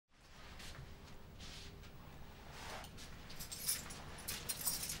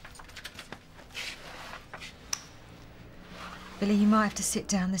Billy, you might have to sit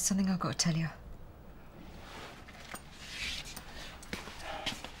down. There's something I've got to tell you.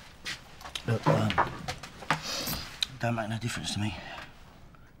 Look, don't make no difference to me.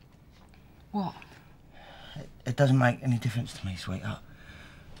 What? It doesn't make any difference to me, sweetheart.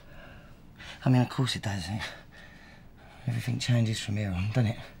 I mean, of course it does. Everything changes from here on, doesn't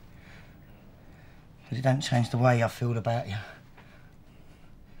it? But it don't change the way I feel about you.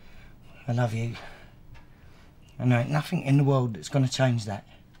 I love you. And there ain't nothing in the world that's going to change that.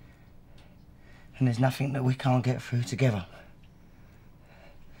 And there's nothing that we can't get through together.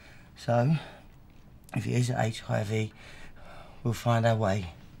 So, if it is HIV, we'll find our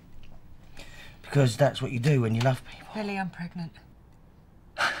way. Because that's what you do when you love people. Billy, I'm pregnant.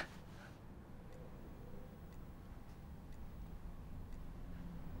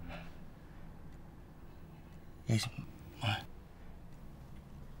 Yes, why?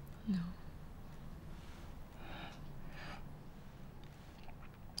 No.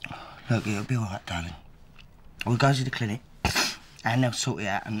 Look, it'll be all right, darling. We'll go to the clinic and they'll sort it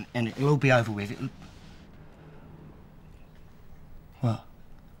out and it'll all be over with. What?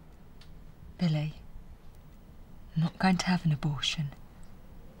 Billy, I'm not going to have an abortion.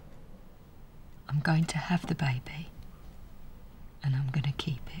 I'm going to have the baby and I'm going to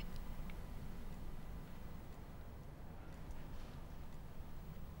keep it.